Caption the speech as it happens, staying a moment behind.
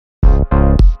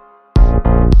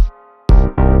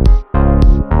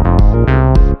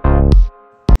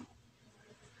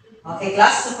Okay,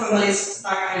 class, so formally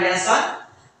start our lesson.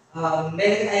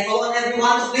 May I call on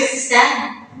everyone to please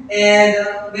stand and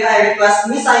may I request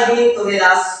Miss Ivy to lead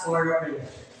us for the prayer.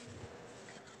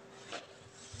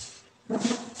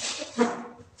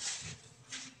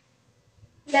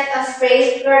 Let us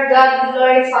pray. Lord God, we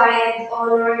glorify and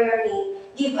honor your name.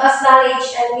 Give us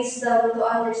knowledge and wisdom to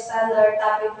understand our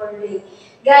topic for today.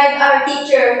 Guide our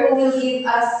teacher who will give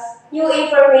us new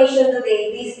information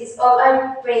today. This is all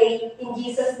I pray in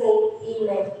Jesus' name.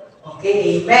 Amen.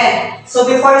 Okay, amen. So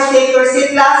before you take your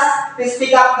seat, class, please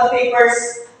pick up the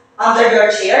papers under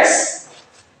your chairs.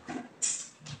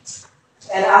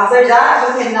 And after that,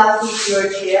 you can now keep your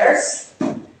chairs.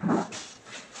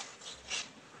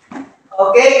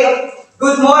 Okay,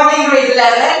 good morning, grade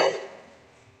 11.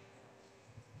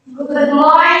 Good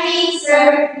morning,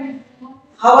 sir.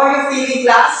 How are you feeling,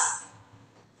 class?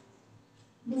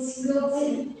 It's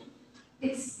good.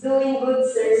 It's doing good,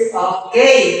 sir.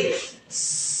 Okay,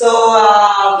 so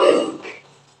I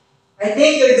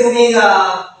think you're doing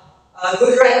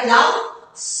good right now.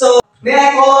 So may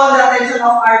I call on the attention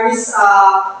of our Miss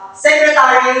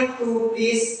Secretary to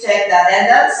please check the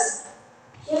attendance?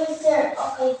 Yes, sir.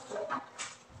 Okay, sir.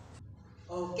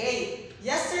 Okay,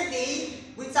 yesterday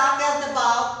we tackled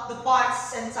about the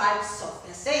parts and types of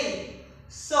essay.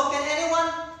 So can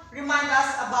anyone remind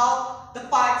us about the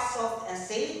parts of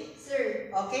essay? Sir.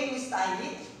 Okay, Miss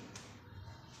Ivy.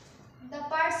 The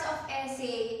parts of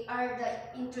essay are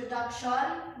the introduction,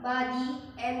 body,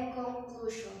 and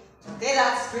conclusion. Okay,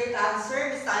 that's great answer,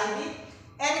 Miss Ivy.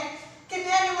 And can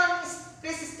anyone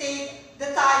please state the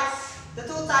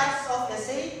two types of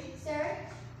essay? Sir?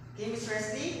 Okay, Miss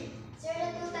Presley. Sir,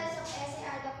 the two types of essay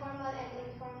are the formal and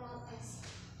informal essay.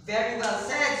 Very well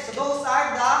said. So those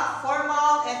are the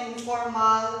formal and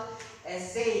informal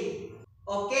essay.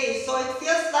 Okay, so it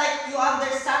feels like you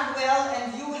understand well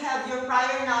and you have your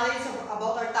prior knowledge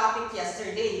about our topic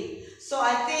yesterday. So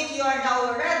I think you are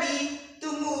now ready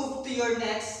to move to your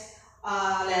next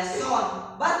lesson.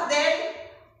 But then,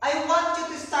 I want you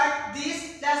to start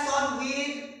this lesson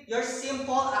with your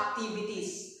simple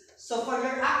activities. So for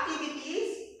your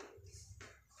activities,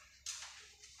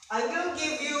 I will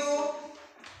give you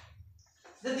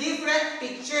the different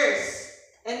pictures.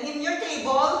 And in your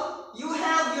table, you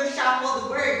have your shuffled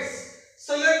words.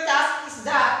 So your task is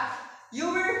that you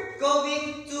are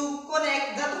going to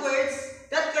connect that words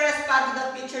that correspond to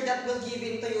the picture that will give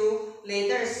it to you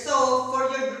later. So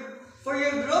for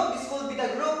your group, this will be the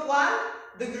group 1,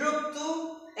 the group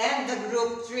 2, and the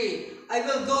group 3. I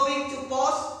will going to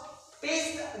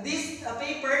paste this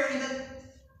paper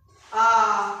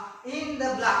in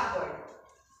the blackboard.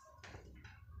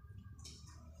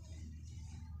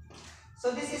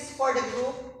 So this is for the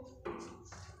group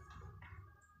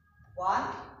 1.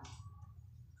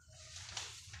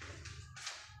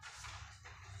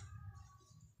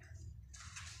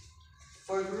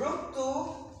 For group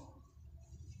 2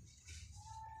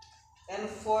 and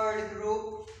for the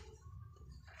group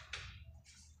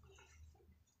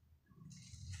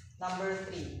number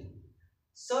 3.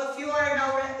 So if you are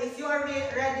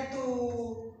ready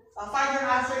to find your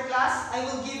answer, class, I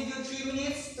will give you 3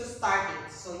 minutes to start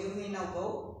it. So you may now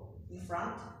go in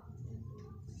front.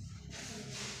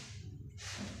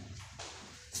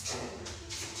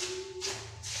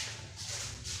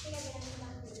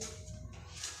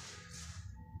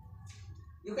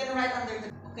 You can write under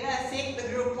the... Okay, I think the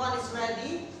group 1 is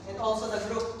ready and also the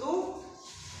group 2.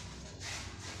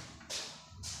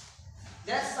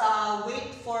 Let's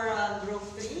wait for group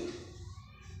 3.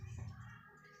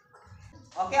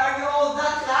 Okay, are you all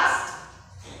done, class?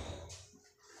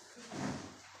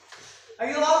 Are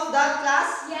you all done,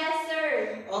 class? Yes,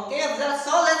 sir. Okay, if that's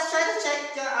all, let's try to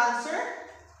check your answer.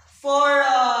 For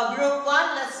group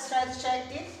 1, let's try to check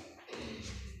it.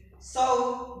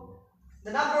 So,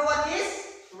 the number 1 is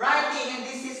writing, and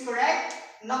this is correct.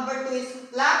 Number 2 is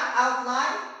blank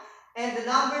outline, and the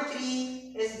number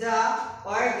 3 is the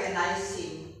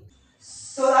organizing.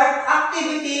 So our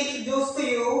activity introduced to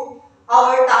you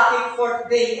our topic for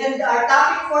today, and our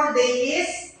topic for today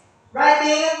is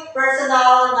writing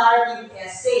personal narrative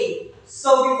essay.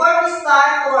 So before we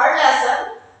start to our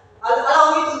lesson,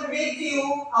 allow me to read to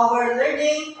you our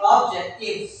learning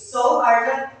objectives. So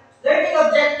our learning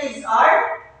objectives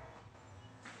are: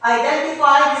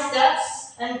 identify the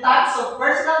steps and types of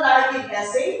personal narrative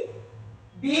essay.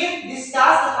 B.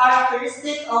 Discuss the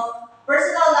characteristic of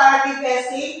personal narrative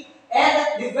essay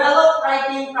and develop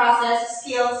writing process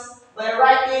skills by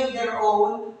writing their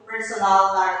own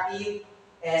personal narrative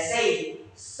essay.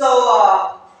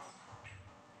 So,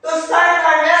 to start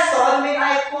our lesson, may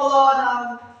I call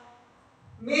on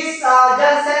Miss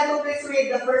Johnson to please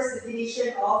read the first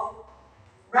definition of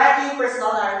writing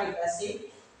personal narrative essay?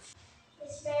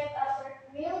 Describe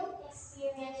a real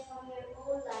experience from your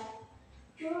own life.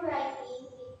 Through writing,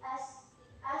 it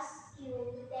asks you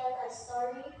to tell a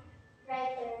story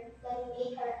rather than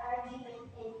make an argument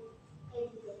and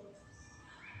evidence.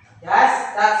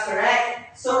 Yes, that's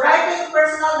correct. So writing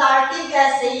personal narrative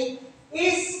essay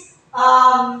is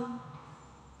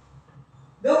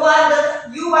the one that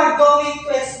you are going to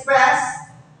express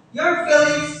your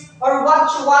feelings or what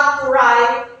you want to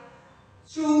write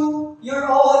through your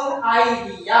own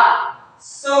idea.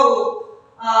 So,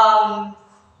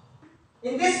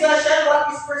 in this question,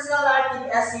 what is personal narrative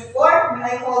essay for? May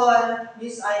I call on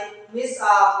Miss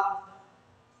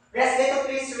Resme to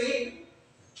please read?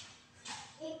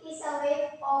 It is a way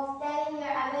of telling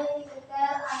your ability to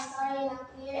tell a story in a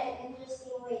clear and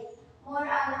interesting way. More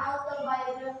an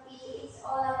autobiography, it's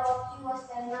all about you as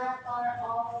the narrator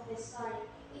of the story.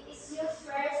 It is used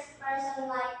first person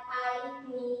like I,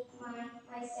 me,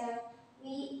 myself,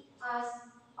 we, us,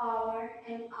 our,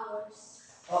 and ours.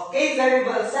 Okay, very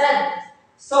well said.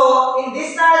 So, in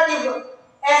this narrative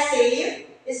essay,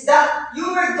 is that you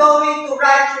are going to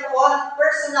write your own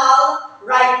personal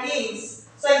writings.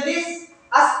 So, in this,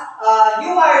 as you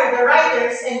are the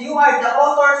writers and you are the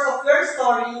authors of your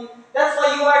story, that's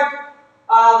why you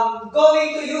are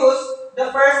going to use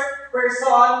the first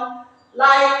person,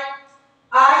 like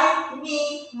I,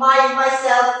 me,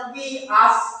 myself, we,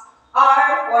 us,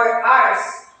 our, or ours.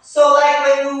 So, like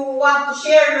when you want to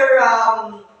share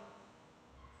your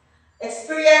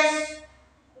experience,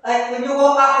 like when you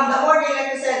woke up in the morning,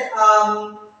 like you said,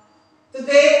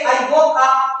 today I woke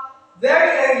up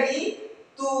very early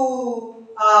to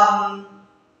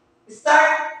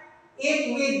start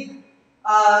it with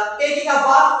taking a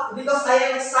bath because I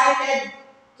am excited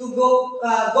to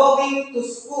going to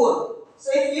school. So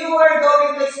if you were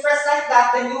going to express like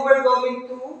that, then you were going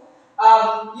to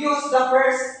use the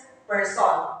first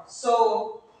person.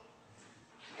 So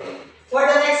for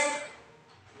the next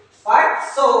part,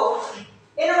 so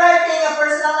in writing a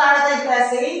personal narrative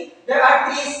essay, there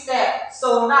are 3 steps.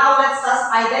 So now let's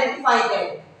just identify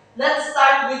them. Let's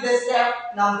start with the step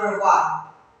number 1.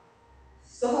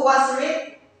 So who wants to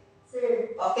read? Sir,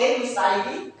 Okay, Miss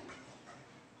Ivy.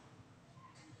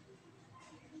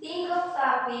 think of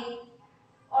topic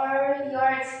or your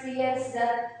experience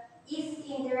that is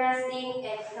interesting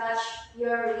and catch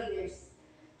your readers.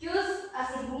 Choose a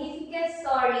significant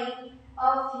story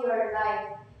of your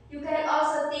life. You can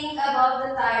also think about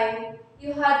the time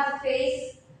you had to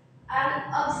face an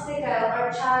obstacle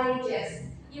or challenges.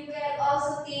 You can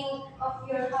also think of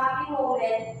your happy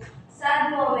moment,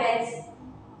 sad moments,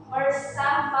 or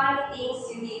some funny things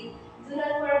you did. Do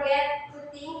not forget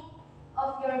to think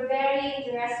of your very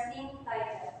interesting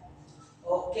title.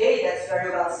 Okay, that's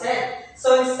very well said.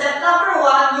 So in step number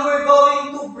 1, you are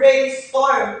going to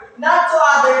brainstorm, not to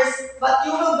others, but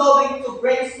you will going to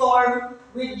brainstorm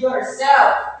with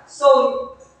yourself.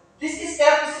 So this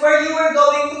step is where you are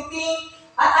going to think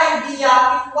an idea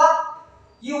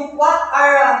if what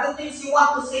are the things you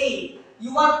want to say,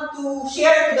 you want to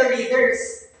share to the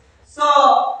readers. So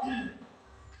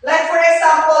like for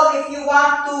example, if you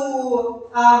want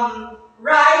to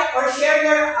write or share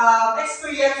your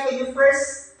experience when you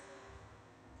first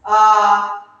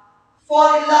uh,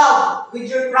 fall in love with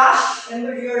your crush and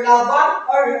with your loved one,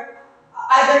 or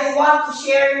either you want to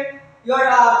share your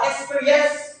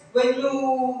experience when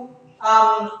you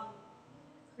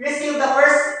receive the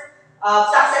first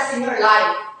success in your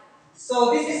life.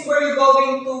 So this is where you're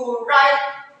going to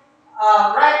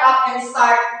write up and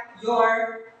start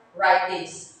your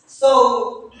writings.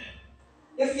 So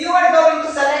if you are going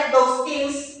to select those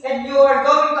things and you are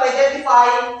going to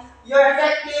identify your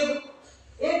effective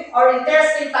or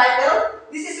interesting title,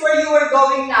 this is where you are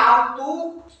going now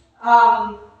to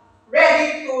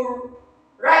ready to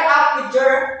write up with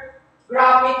your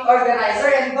graphic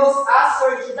organizer, and those as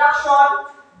for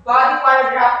introduction, body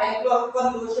paragraph, and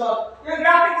conclusion. Your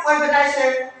graphic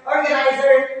organizer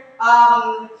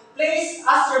plays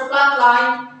as your plot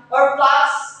line or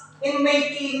plots in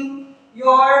making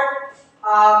your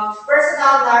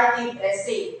personal narrative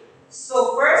essay.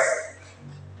 So first,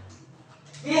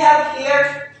 we have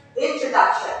here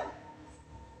introduction.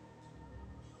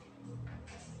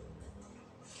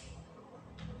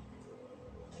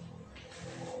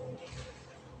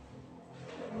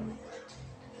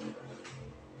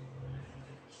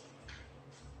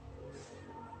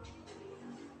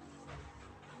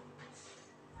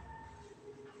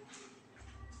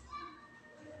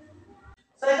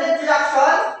 So in the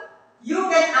introduction, you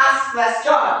can ask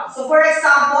questions. So for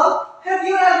example, have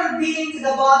you ever been to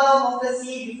the bottom of the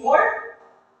sea before?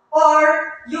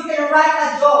 Or you can write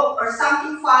a joke or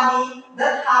something funny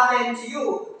that happened to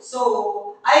you.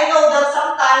 So I know that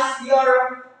sometimes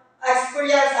your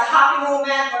experience a happy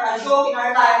moment or a joke in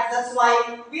our life. That's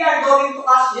why we are going to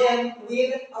ask them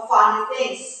with funny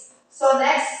things. So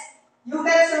next, you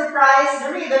can surprise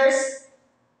the readers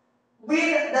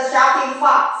with the shocking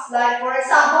facts. Like for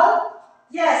example,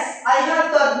 yes, I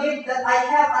have to admit that I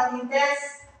have an intense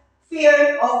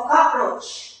fear of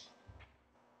cockroach.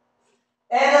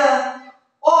 And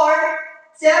or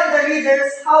tell the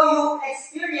readers how you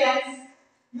experience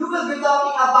you will be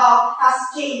talking about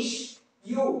has changed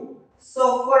you.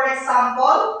 So for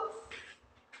example,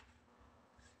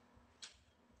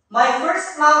 my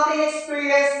first mountain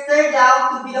experience turned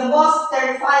out to be the most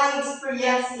terrifying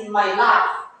experience in my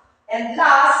life. And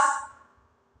last,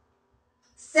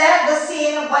 set the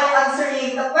scene by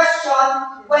answering the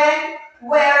question when,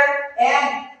 where,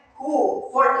 and who.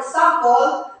 For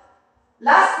example,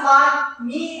 last month,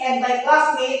 me and my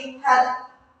classmate had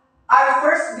our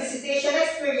first visitation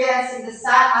experience in the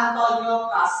San Antonio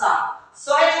Casa.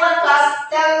 So anyone class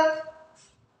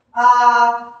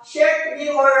share to me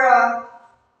or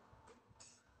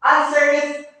answer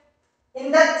if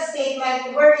in that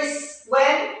statement where is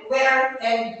when, where,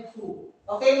 and who.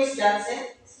 Okay, Miss Johnson?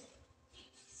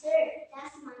 Sir,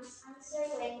 last month's answer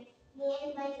when me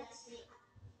and my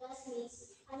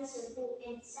classmates answered who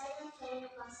and Simon Claire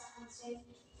Casa answered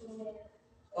to where.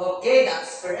 Okay,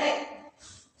 that's correct.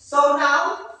 So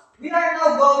now, we are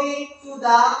now going to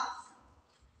the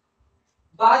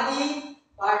body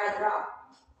paragraph.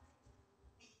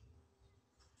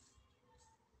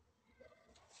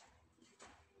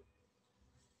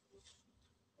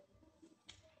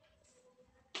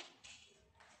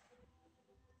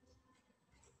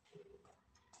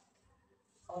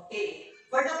 Okay.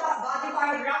 For the body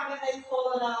paragraph, when I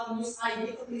call on Miss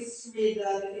Ivy to please read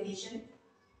the definition.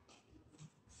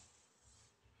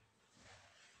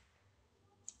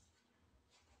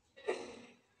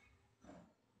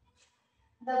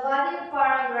 The body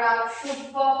paragraph should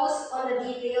focus on the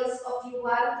details of you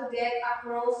want to get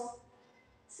across.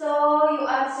 So you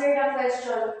answer the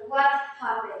question, what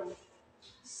happened?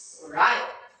 Right.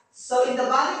 So in the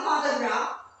body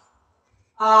paragraph,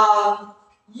 um,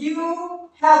 you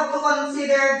have to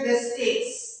consider the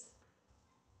states.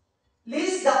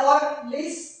 List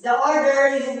the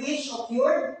order in which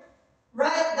occurred.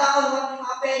 Write down what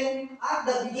happened at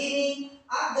the beginning,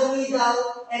 at the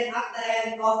middle, and at the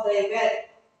end of the event.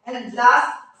 And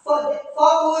last,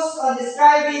 focus on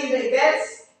describing the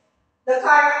events, the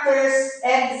characters,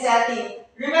 and the setting.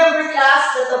 Remember,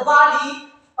 class, that the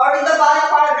body, or in the body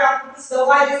paragraph, is the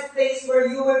widest place where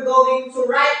you are going to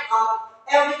write up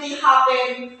everything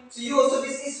happened to you. So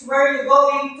this is where you're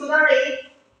going to narrate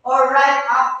or write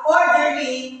up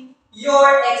orderly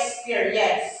your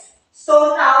experience.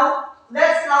 So now,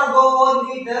 let's now go on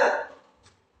with the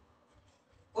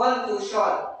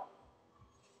conclusion.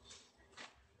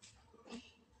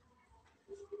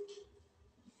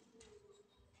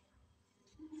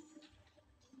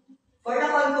 For the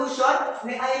conclusion,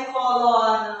 may I call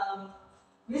on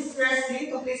Miss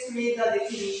Presley to please read the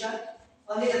definition?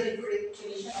 Only the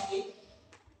definition, okay?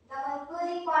 The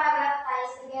concluding paragraph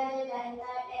ties together the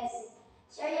entire essay.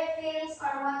 Share your feelings or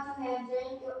what you have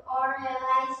learned or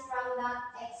realized from that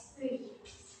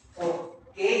experience.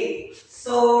 Okay.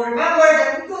 So remember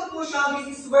that in conclusion,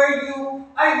 this is where you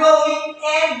are going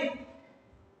and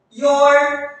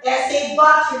your essay,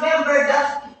 but remember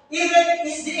that even if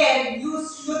it's the end, you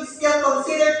should still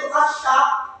consider to catch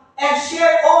up and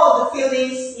share all the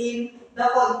feelings in the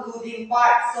concluding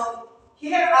part. So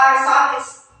here are some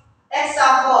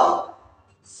examples.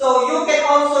 So you can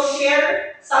also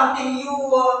share something you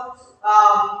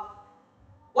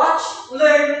watch,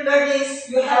 learnings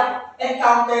you have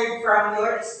encountered from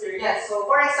your experience. So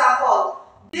for example,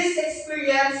 this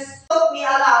experience taught me a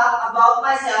lot about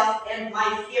myself and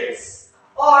my fears.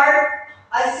 Or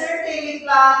I certainly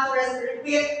plan to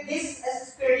repeat this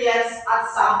experience at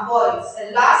some points.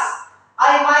 And last,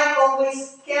 I might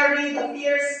always carry the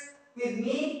fears with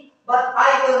me, but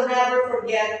I will never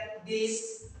forget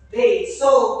this day.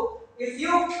 So if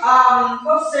you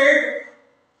observe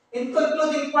in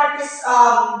concluding part is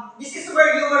this is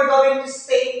where you are going to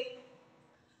state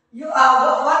you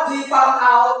what do you found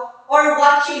out or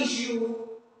what changed you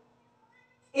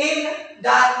in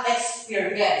that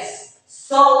experience.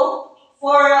 So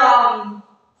for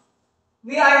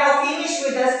we are now finished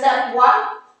with the step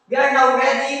one. We are now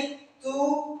ready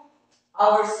to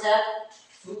our step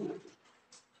two.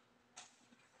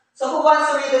 So who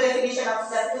wants to read the definition of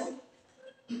step two?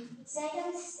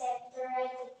 Second step to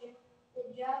write the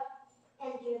draft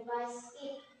and revise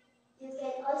it. You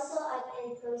can also add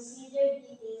and consider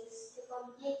details to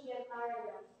complete your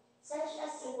paragraph, such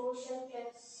as emotion,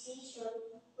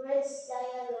 transition, words,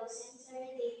 dialogue,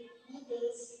 sensory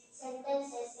details,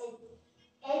 sentences, and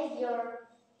end your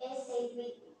essay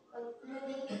with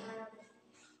concluding paragraph.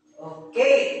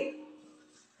 Okay.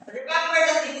 Remember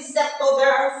that in step 2,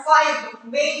 there are 5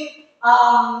 main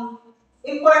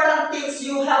important things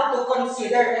you have to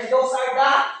consider, and those are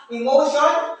the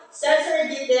emotion, sensory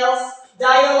details,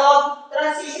 dialogue,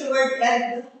 transition word,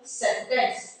 and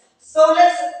sentence. So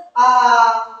let's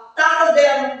tackle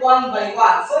them one by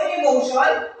one. So in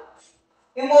emotion,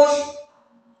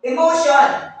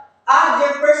 emotion, add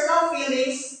your personal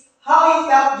feelings, how you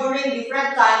felt during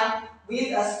different time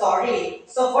with a story.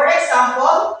 So for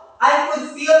example, I could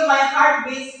feel my heart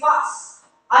beat fast.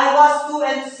 I was too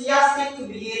enthusiastic to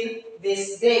begin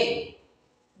this day.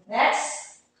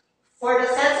 Next, for the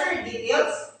sensory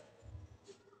details,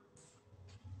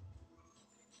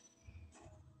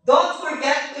 don't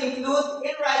forget to include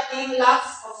in writing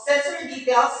lots of sensory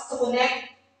details to connect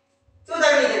to the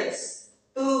readers,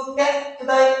 to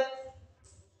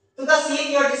the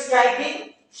scene you're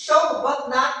describing. Show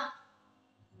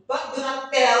but do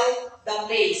not tell the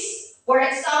place. For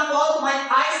example, my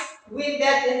eyes winked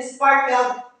and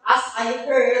sparkled as I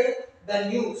heard the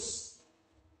news.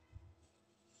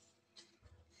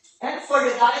 And for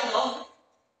the dialogue,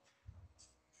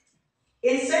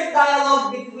 insert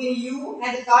dialogue between you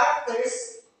and the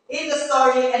characters in the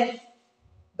story, and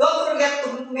don't forget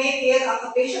to make it a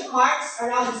quotation marks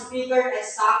around the speaker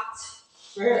exact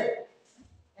word.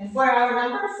 And for our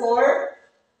number 4,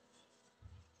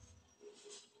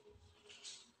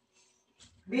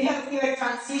 we have here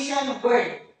transition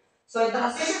word. So in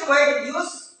transition word,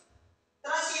 use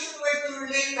transition word to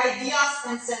relate ideas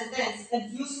and sentence,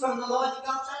 and use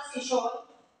chronological transition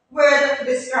word to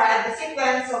describe the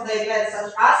sequence of the events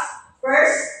such as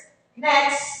first,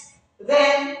 next,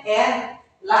 then, and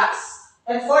last.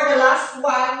 And for the last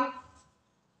one,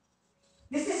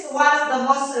 this is one of the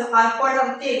most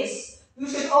important things. You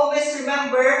should always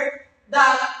remember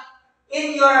that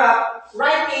in your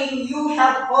writing, you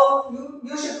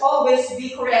should always be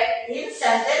correct in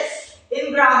sentence,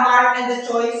 in grammar, and the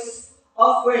choice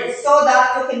of words, so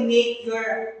that you can make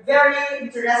your very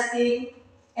interesting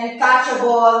and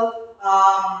catchable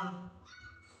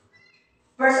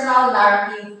personal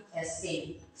narrative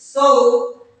essay.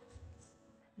 So,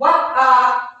 what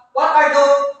uh, what are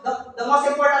the most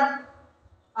important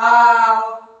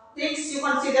things you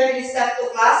consider in step 2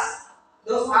 class?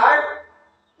 Those are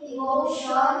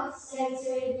Emotion,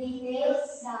 sensory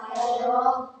details,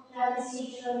 dialogue,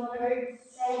 transition words,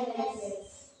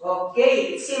 sentences.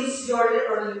 okay. It seems you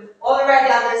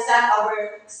already understand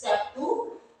our step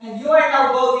 2, and you are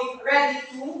now going ready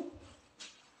to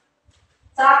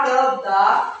tackle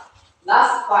the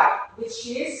last part, which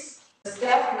is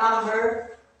step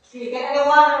number 3. Can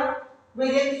anyone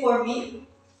read it for me?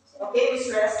 Okay, Miss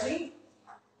Leslie.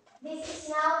 This is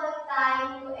now the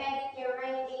time to edit your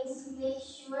writings. Make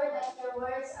sure that your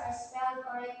words are spelled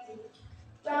correctly.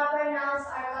 Proper nouns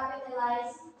are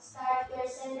capitalized. Start your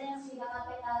sentence with the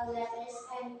capital letters,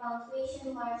 and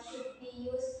punctuation marks should be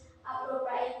used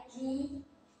appropriately.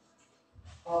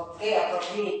 Okay,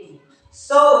 appropriately.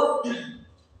 So,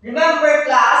 remember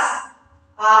class,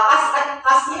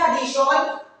 as in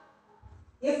addition,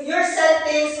 if your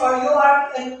sentence or you are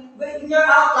in your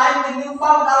outline, when you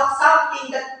found out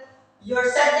something that your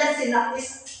sentence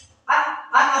is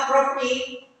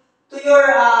inappropriate to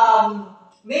your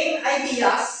main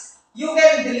ideas, you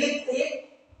can delete it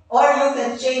or you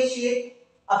can change it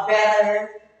a better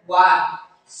one.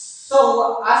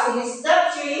 So, as in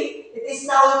step 3, it is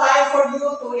now the time for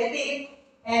you to edit,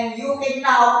 and you can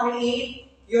now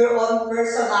create your own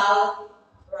personal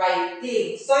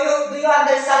writing. So, do you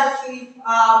understand the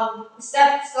 3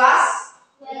 steps, class?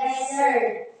 Yes,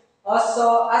 sir.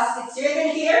 Also, as it's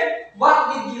written here,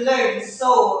 what did you learn?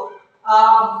 So,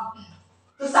 um,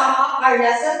 to sum up our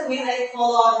lesson, I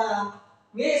call on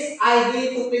Miss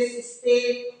Ivy to please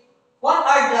state what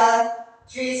are the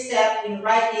 3 steps in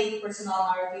writing personal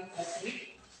narrative essay.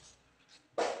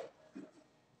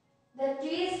 The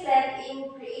three steps in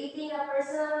creating a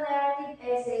personal narrative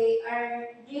essay are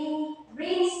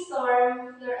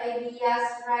brainstorm your ideas,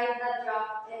 write the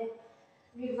draft, and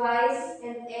revise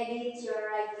and edit your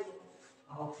writing.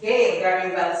 Okay,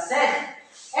 very well said.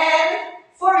 And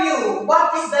for you,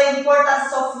 what is the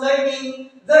importance of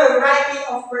learning the writing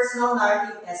of personal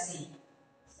narrative essay?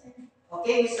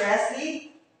 Okay, Mr.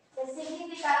 Leslie? The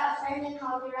significance of learning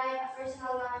how to write a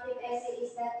personal narrative essay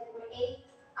is that to create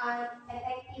an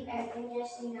effective and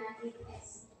interesting narrative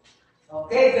essay.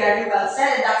 Okay, very well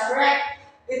said. That's correct.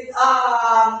 it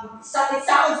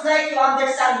sounds like you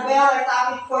understand well our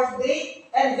topic for today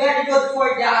and very good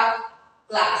for the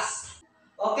class.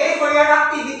 Okay, for your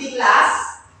activity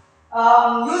class,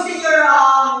 using your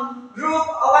group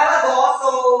a while ago,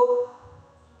 so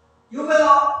you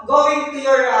will go into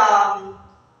your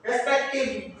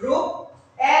respective group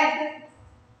and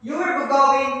you will be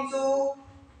going to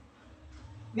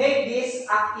make this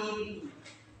activity.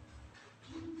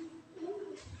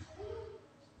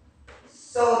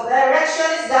 So the direction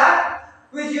is that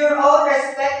with your own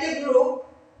respective group,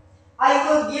 I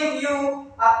will give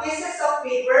you a pieces of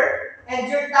paper and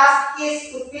your task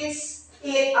is to fix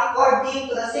it according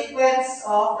to the sequence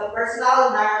of the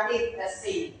personal narrative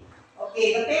essay.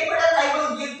 Okay, the paper that I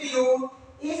will give to you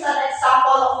is an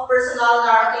example of personal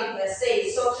narrative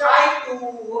essay. So try to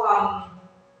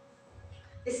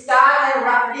scan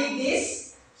and read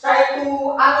this. Try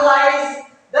to analyze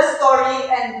the story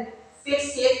and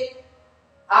fix it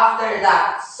after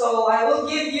that. So I will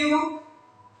give you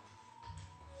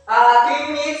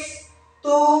 3 minutes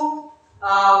to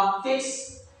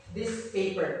fix this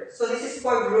paper. So this is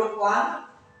for group 1,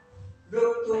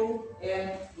 group 2,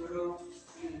 and group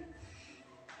 3.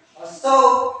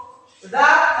 So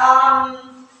that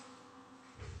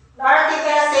narrative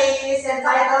essay is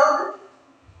entitled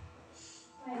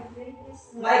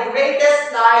My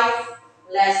Greatest Life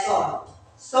Lesson.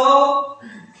 So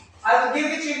I will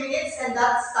give you 3 minutes and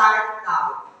let's start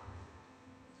now.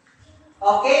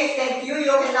 Okay, thank you.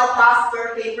 You can now pass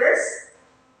your papers.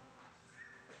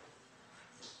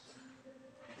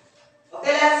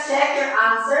 Okay, let's check your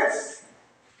answers.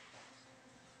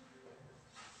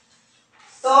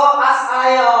 So as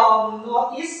I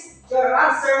noticed, your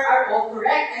answers are all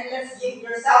correct, and let's give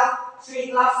yourself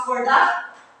 3 claps for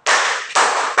that.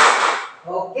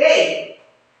 Okay.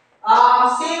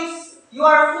 Since you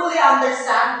are fully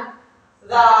understand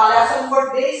the lesson for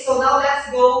today, so now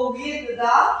let's go with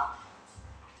the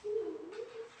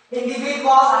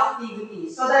individual activity.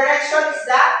 So the direction is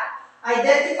that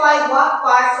identify what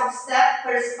parts of step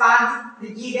correspond to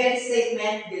the given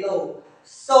statement below.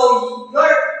 So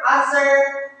your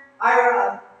answer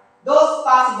are those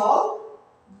possible.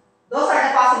 Those are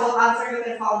the possible answers you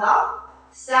can find out.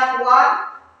 Step 1,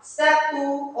 step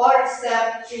 2, or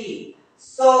step 3.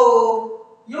 So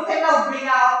you can now bring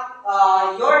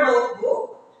out your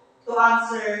notebook to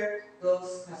answer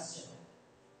those questions.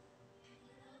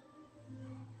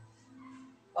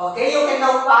 Okay, you can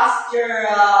now pass your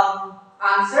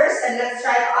answers and let's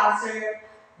try to answer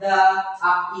the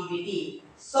activity.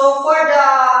 So for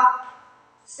the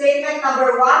statement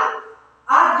number 1,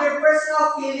 add your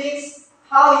personal feelings,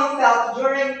 how you felt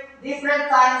during different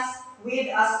times with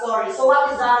a story. So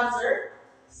what is the answer?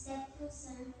 Step 2,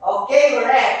 sir. Okay,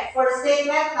 correct. For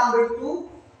statement number 2,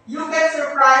 you can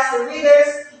surprise the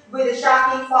readers with a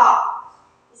shocking fact.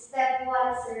 Step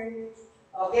 1, sir.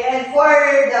 Okay, and for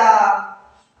the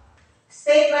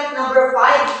statement number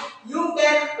 5, you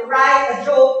can write a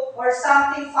joke or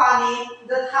something funny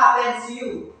that happens to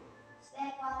you.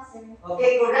 Step 1, sir.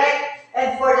 Okay, correct.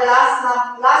 And for the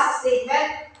last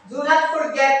statement, do not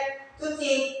forget to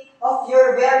think of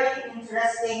your very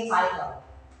interesting title.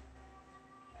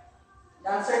 The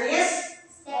answer is?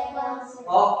 Step 1, sir.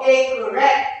 Okay,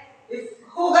 correct.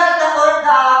 Who got the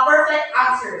perfect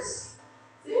answers?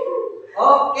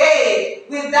 Okay,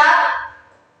 with that,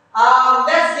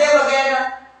 let's give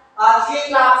again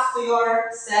 3 claps to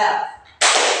yourself.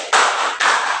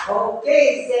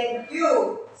 Okay, thank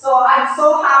you. So I'm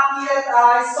so happy that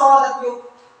I saw that you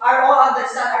are all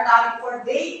understand our topic for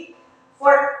today.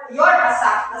 For your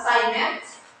assignment,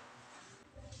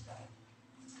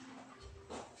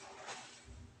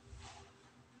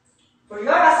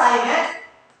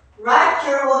 write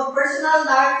your own personal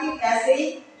narrative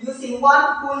essay using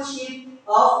 1 full sheet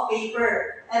of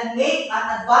paper and make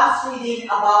an advanced reading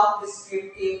about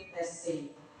descriptive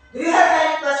essay. Do you have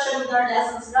any question with our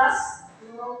lessons, class?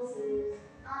 No, sir.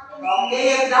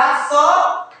 Okay, if that's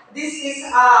so, this is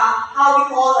how we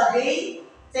call a day.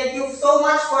 Thank you so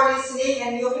much for listening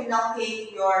and you can now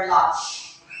take your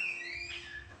lunch.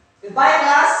 Goodbye,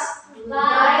 class.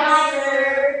 Bye,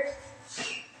 sir.